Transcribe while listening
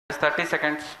30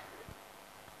 seconds.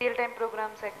 Real-time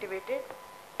programs activated.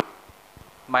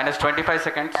 Minus 25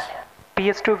 seconds.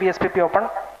 PS2 VSPP open.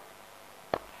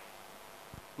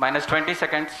 Minus 20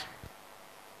 seconds.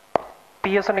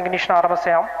 PS1 ignition RMS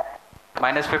arm.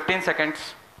 Minus 15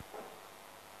 seconds.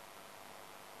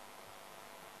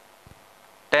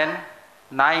 10,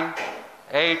 9,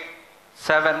 8,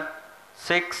 7,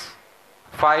 6,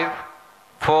 5,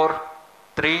 4,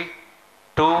 3,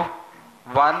 2,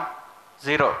 1,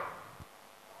 0.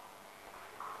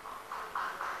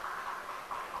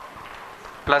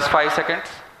 Plus 5 seconds.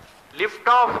 Lift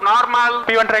off normal.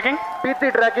 P1 tracking.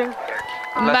 P3 tracking.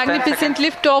 Magnificent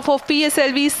lift off of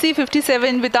PSLV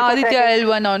C-57 with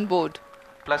Aditya-L1 on board.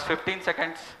 Plus 15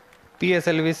 seconds.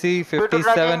 PSLV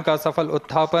C-57 का सफल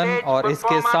उत्थापन और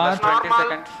इसके साथ 20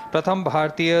 seconds. प्रथम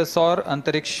भारतीय सौर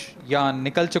अंतरिक्ष यान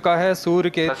निकल चुका है सूर्य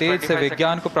के Plus तेज से 25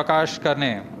 विज्ञान को प्रकाश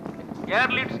करने। Air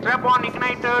lead strap on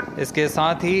ignited. इसके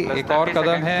साथ ही Plus एक और 30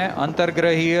 कदम seconds. है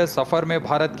अंतर्ग्रहीय सफर में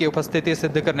भारत की उपस्थिति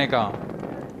सिद्ध करने का।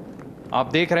 आप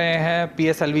देख रहे हैं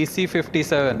PSLV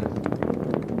C-57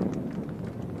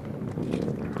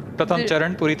 प्रथम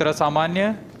चरण पूरी तरह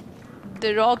सामान्य।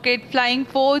 The rocket flying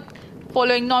forth,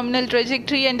 following nominal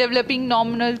trajectory and developing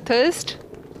nominal thrust.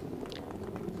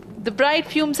 The bright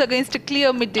fumes against a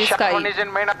clear midday sky.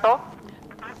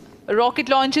 A rocket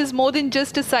launch is more than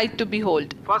just a sight to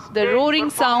behold. The roaring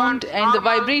sound and the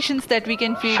vibrations that we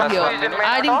can feel here,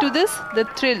 adding to this, the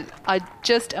thrill are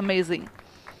just amazing.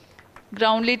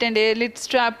 Ground lit and air lit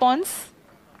strap-ons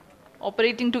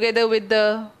operating together with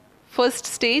the first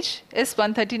stage,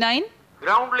 S-139.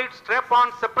 Ground lead strap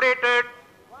on separated.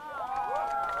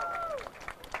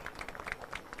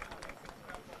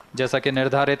 जैसा कि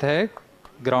निर्धारित है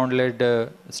ground lead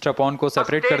strap on को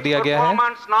separate कर दिया गया है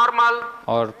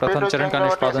और प्रथम चरण का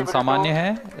निष्पादन सामान्य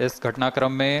है। इस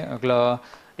घटनाक्रम में अगला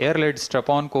एयर लेड स्ट्रैप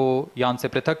ऑन को यान से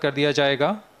पृथक कर दिया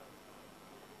जाएगा।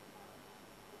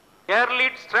 Air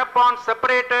lead strap on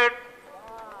separated.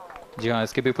 जी हाँ,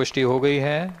 इसकी भी पुष्टि हो गई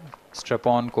है। स्ट्रैप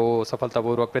ऑन को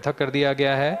सफलतापूर्वक पृथक कर दिया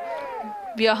गया है।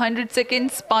 We are 100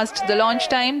 seconds past the launch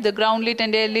time. The ground lit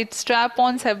and air lit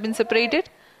strap-ons have been separated.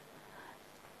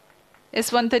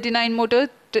 S-139 motor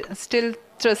still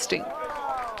thrusting.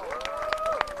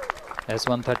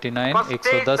 S-139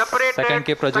 110 second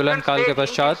के प्रज्वलन काल के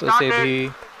पश्चात उसे भी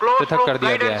पृथक कर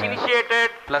दिया गया है।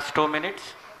 Plus 2 minutes.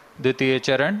 द्वितीय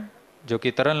चरण जो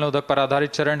कि तरल नोदक पर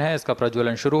आधारित चरण है, इसका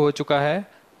प्रज्वलन शुरू हो चुका है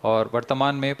और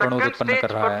वर्तमान में प्रणोद उत्पन्न कर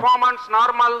रहा है।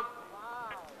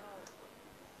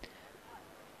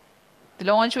 The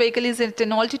launch vehicle is at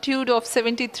an altitude of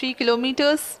 73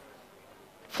 kilometers.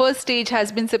 First stage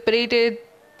has been separated,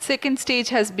 second stage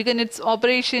has begun its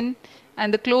operation,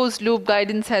 and the closed loop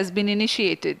guidance has been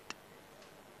initiated.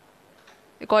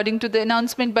 According to the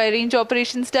announcement by Range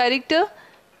Operations Director,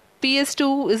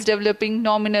 PS2 is developing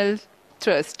nominal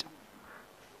thrust.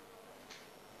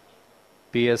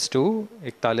 PS2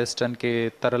 41 ton के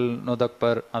तरल नोदक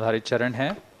पर आधारित चरण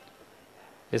है।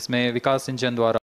 इसमें विकास engine द्वारा